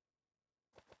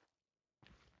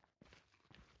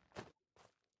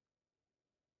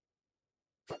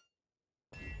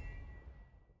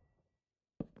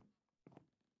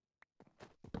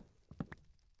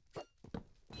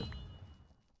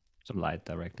 Some light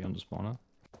directly on the spawner.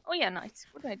 Oh yeah, nice.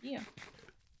 Good idea.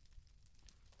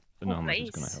 Don't know how much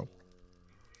it's gonna help.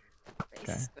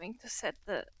 Blaze is going to set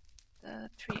the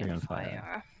tree on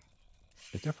fire.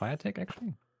 Is there fire tech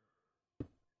actually?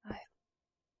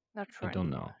 Not sure. I don't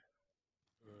know.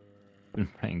 I've been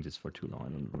playing this for too long. I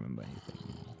don't remember anything.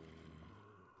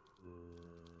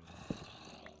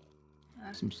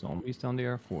 Some zombies down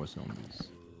there. 4 zombies.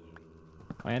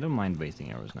 I don't mind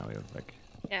wasting arrows now. We have like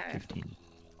 15.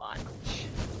 Bunch.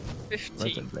 15.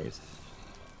 Where's that Blaze?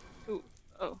 2.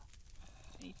 Oh.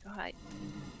 I need to hide.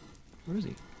 Where is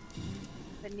he?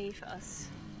 Beneath us.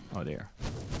 Oh, there.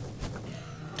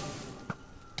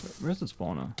 Where's the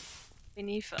spawner?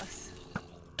 Beneath us.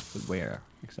 But where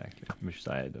exactly? Which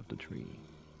side of the tree?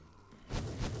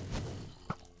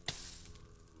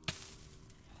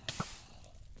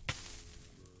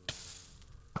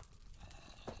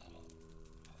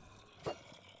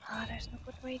 Ah, there's no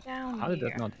good way down. How did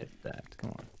that not hit that?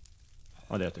 Come on.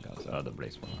 Oh, there's the guys. Oh, the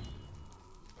Blaze spawner.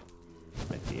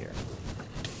 Right here.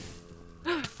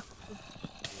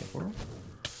 Careful.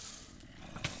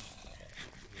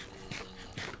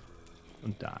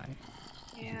 Don't die.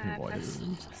 Yeah, if I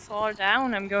fall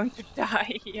down, I'm going to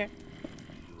die here.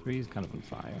 Tree is kind of on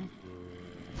fire.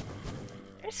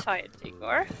 There's fire,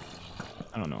 Igor.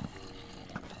 I don't know.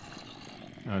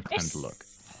 I don't have time to look.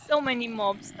 So many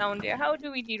mobs down there. How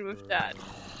do we deal with that?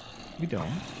 We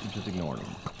don't. We just ignore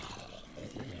them.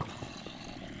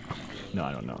 No,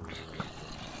 I don't know.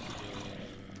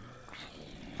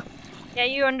 Yeah,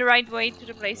 you're on the right way to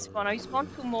the Blaze spawner. You spawn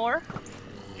 2 more?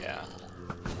 Yeah.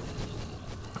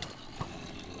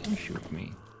 Don't shoot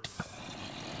me.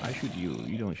 I shoot you.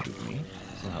 You don't shoot me.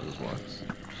 That's not how this works.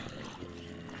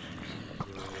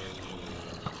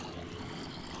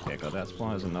 Okay, I got that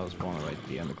spawn. There's another spawner right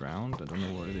there on the ground. I don't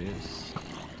know what it is.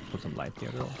 Put some light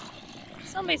there though.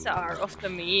 Zombies are after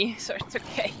me, so it's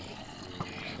okay.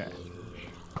 Okay.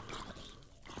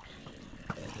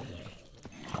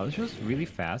 Are those just really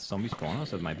fast zombie spawners?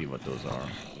 That might be what those are.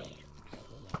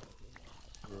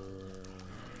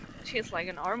 Feels like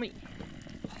an army.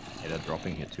 Yeah, they're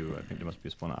dropping here too. I think there must be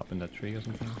a spawner up in that tree or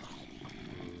something.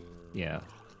 Yeah,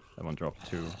 that one dropped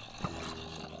too.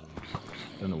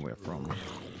 Don't know where from.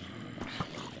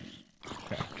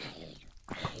 Okay.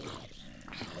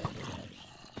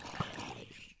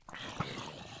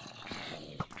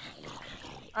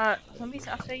 Zombies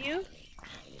after you?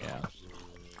 Yeah.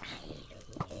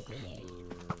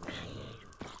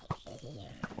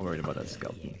 I'm worried about that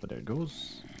skeleton, but there it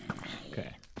goes.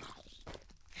 Okay.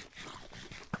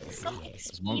 some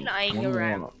XP lying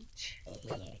around.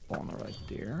 Spawner right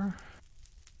there.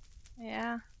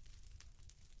 Yeah.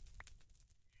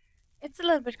 It's a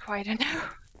little bit quieter now.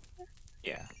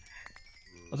 Yeah.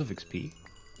 Lots of XP.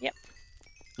 Yep.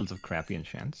 Lots of crappy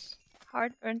enchants.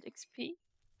 Hard-earned XP.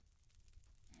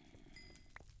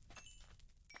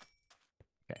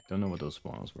 Okay, don't know what those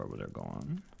spawners were, but they're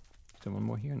gone. Is there one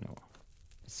more here? No.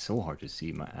 It's so hard to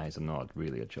see. My eyes are not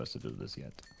really adjusted to this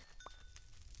yet.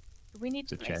 Do we need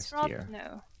the place chest rod? here.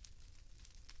 No.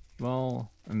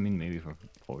 Well, I mean, maybe for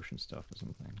potion stuff or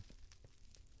something.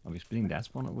 Are we splitting that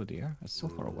spawn over there? That's so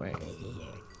far away.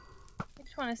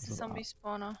 Which one is the zombie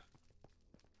spawner?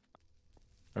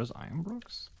 Are those iron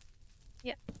blocks?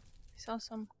 Yeah. I saw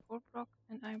some gold block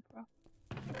and iron block.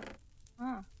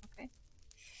 Ah, okay.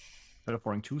 Better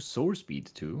pouring 2 soul speed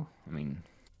too. I mean,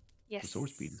 yes. The soul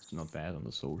speed is not bad on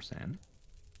the soul sand.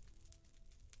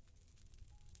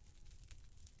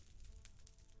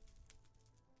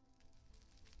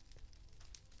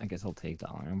 I guess I'll take the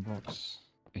iron blocks.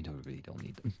 I really don't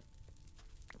need them.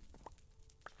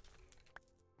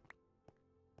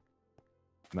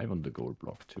 I might want the gold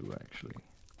block too, actually.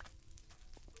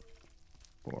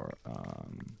 For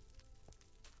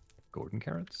golden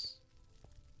carrots.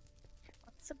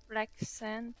 What's a black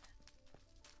sand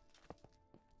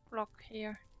block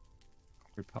here?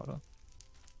 Concrete powder.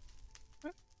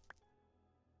 Hmm?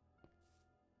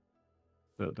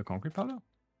 The concrete powder?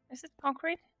 Is it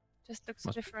concrete? Just looks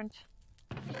different.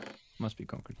 Must be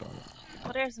concrete powder.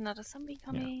 Oh, there's another zombie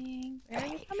coming. Yeah. Where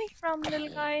are you coming from, little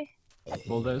guy?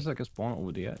 Well, there's like a spawn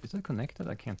over there. Is it connected?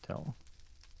 I can't tell.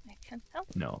 I can't tell.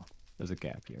 No, there's a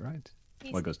gap here, right?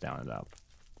 Well, it goes down and up.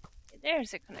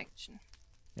 There's a connection.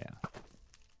 Yeah.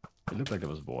 It looked like there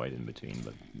was void in between,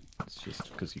 but it's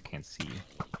just because you can't see.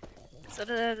 So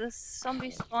the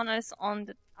zombie spawner is on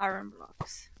the iron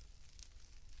blocks.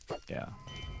 Yeah.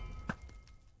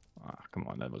 Ah, come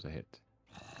on, that was a hit.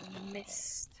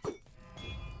 Missed.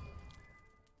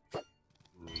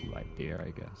 It's right there,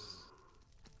 I guess.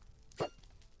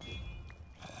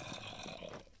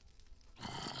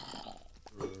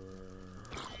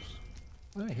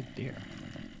 What did I hit there?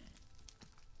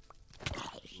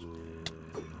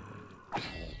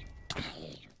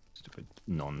 Stupid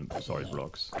non-solid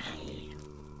blocks.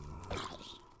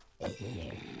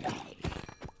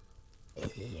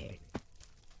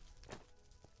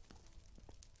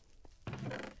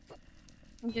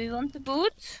 Do you want the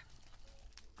boots?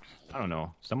 I don't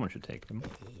know. Someone should take them.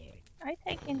 I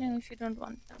take them if you don't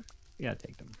want them. Yeah,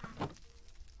 take them.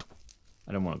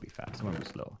 I don't want to be fast. I want to be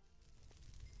slow.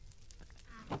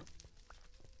 I'm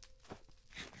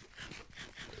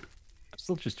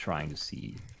still just trying to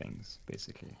see things,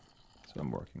 basically. That's what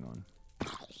I'm working on.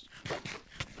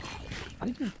 How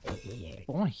did you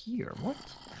spawn here? What?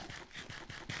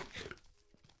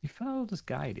 You followed this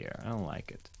guy there. I don't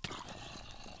like it.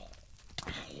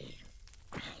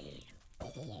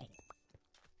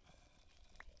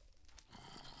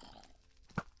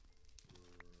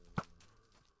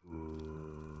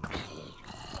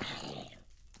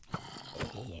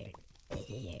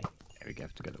 We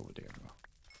have to get over there.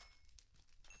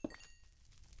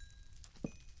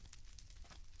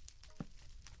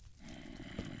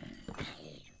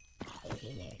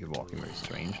 You're walking very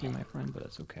strangely, my friend, but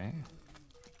that's okay.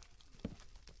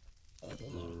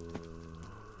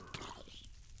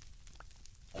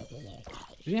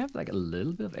 Do you have like a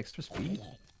little bit of extra speed?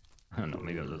 I don't know,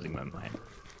 maybe I'm losing my mind.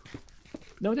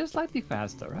 No, they're slightly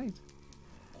faster, right?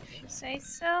 If you say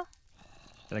so.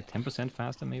 They're like 10%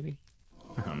 faster, maybe?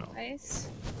 I don't know. Nice.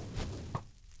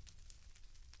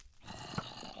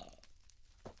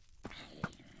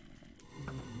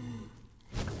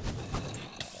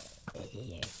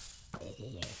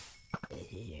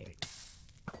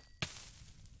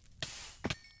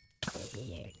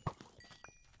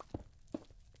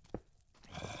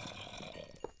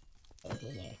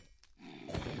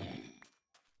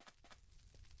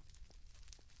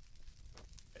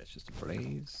 It's just a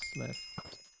blaze left.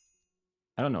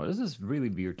 I don't know, this is really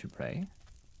weird to play.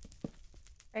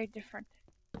 Very different.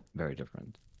 Very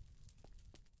different.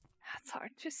 That's hard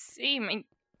to see. I mean,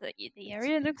 the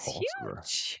area looks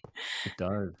huge. It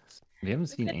does. We haven't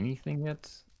seen anything yet.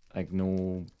 Like,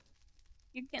 no...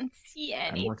 You can see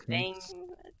anything.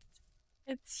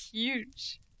 It's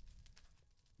huge.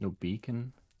 No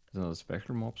beacon. There's another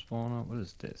special mob spawner. What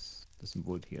is this? There's some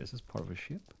wood here. Is this part of a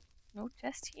ship? No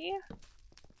chest here?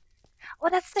 Oh,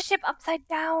 that's the ship upside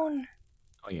down.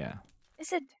 Oh, yeah.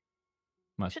 Is it?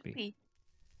 Must be.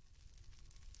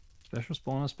 Special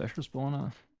spawner, special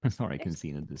spawner. Sorry, I can see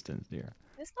in the distance there.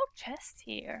 There's no chest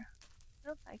here. I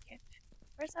don't like it.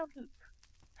 Where's our loot?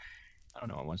 I don't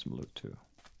know, I want some loot too.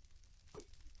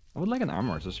 I would like an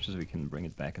armor just so we can bring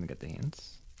it back and get the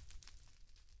hints.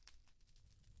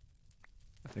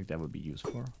 I think that would be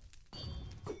useful.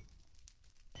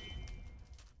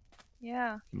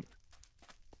 Yeah.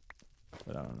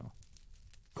 But I don't know.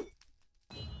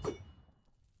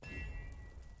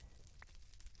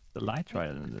 The light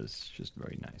trident is just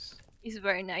very nice. It's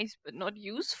very nice, but not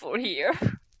useful here.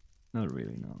 Not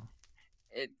really, no.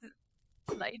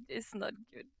 Light is not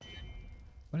good.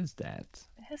 What is that?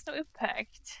 It has no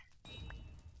impact.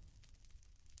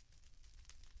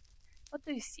 What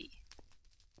do you see?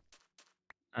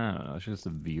 I don't know. It's just a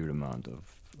weird amount of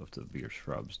the weird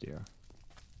shrubs there.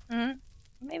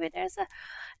 Maybe there's a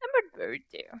emerald bird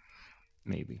there.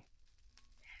 Maybe.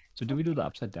 So do we do the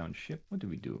upside down ship? What do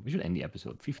we do? We should end the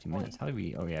episode. 50 minutes. How do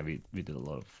we... Oh yeah, we did a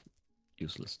lot of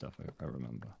useless stuff, I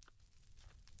remember.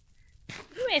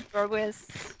 We made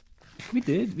progress. We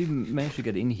did. We managed to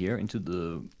get in here into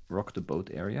the rock the boat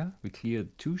area. We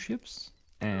cleared 2 ships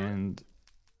and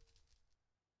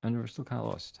we're still kind of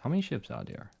lost. How many ships are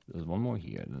there? There's one more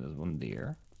here. And there's one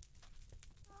there.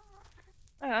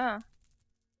 I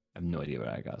have no idea where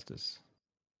our guy is.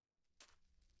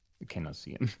 We cannot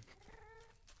see him.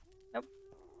 Nope.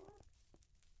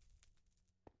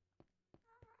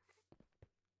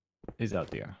 He's out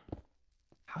there.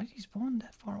 How did he spawn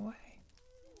that far away?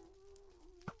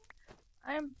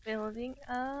 I'm building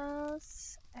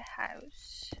us a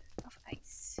house of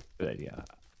ice. Good idea.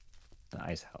 An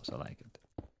ice house, I like it.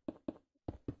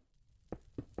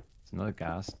 There's another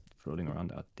gas floating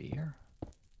around out there.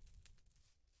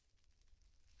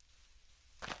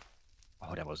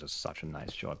 Oh, that was just such a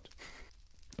nice shot.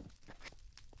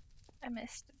 I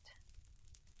missed it.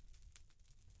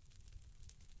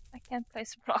 I can't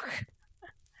place a block.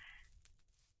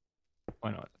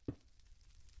 Why not?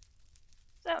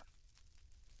 So.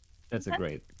 That's a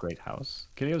great house.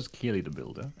 Kirleo's clearly the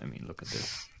builder. I mean, look at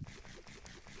this.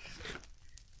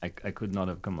 I could not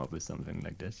have come up with something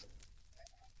like this.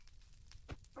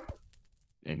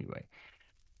 Anyway.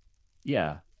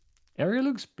 Yeah. Area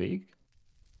looks big.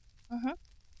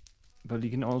 But you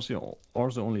can also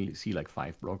only see like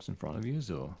 5 blocks in front of you,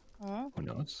 so who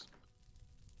knows?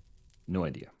 No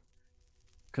idea.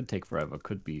 Could take forever,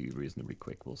 could be reasonably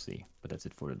quick, we'll see. But that's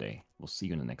it for today. We'll see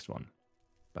you in the next one.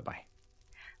 Bye-bye.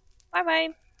 Bye-bye.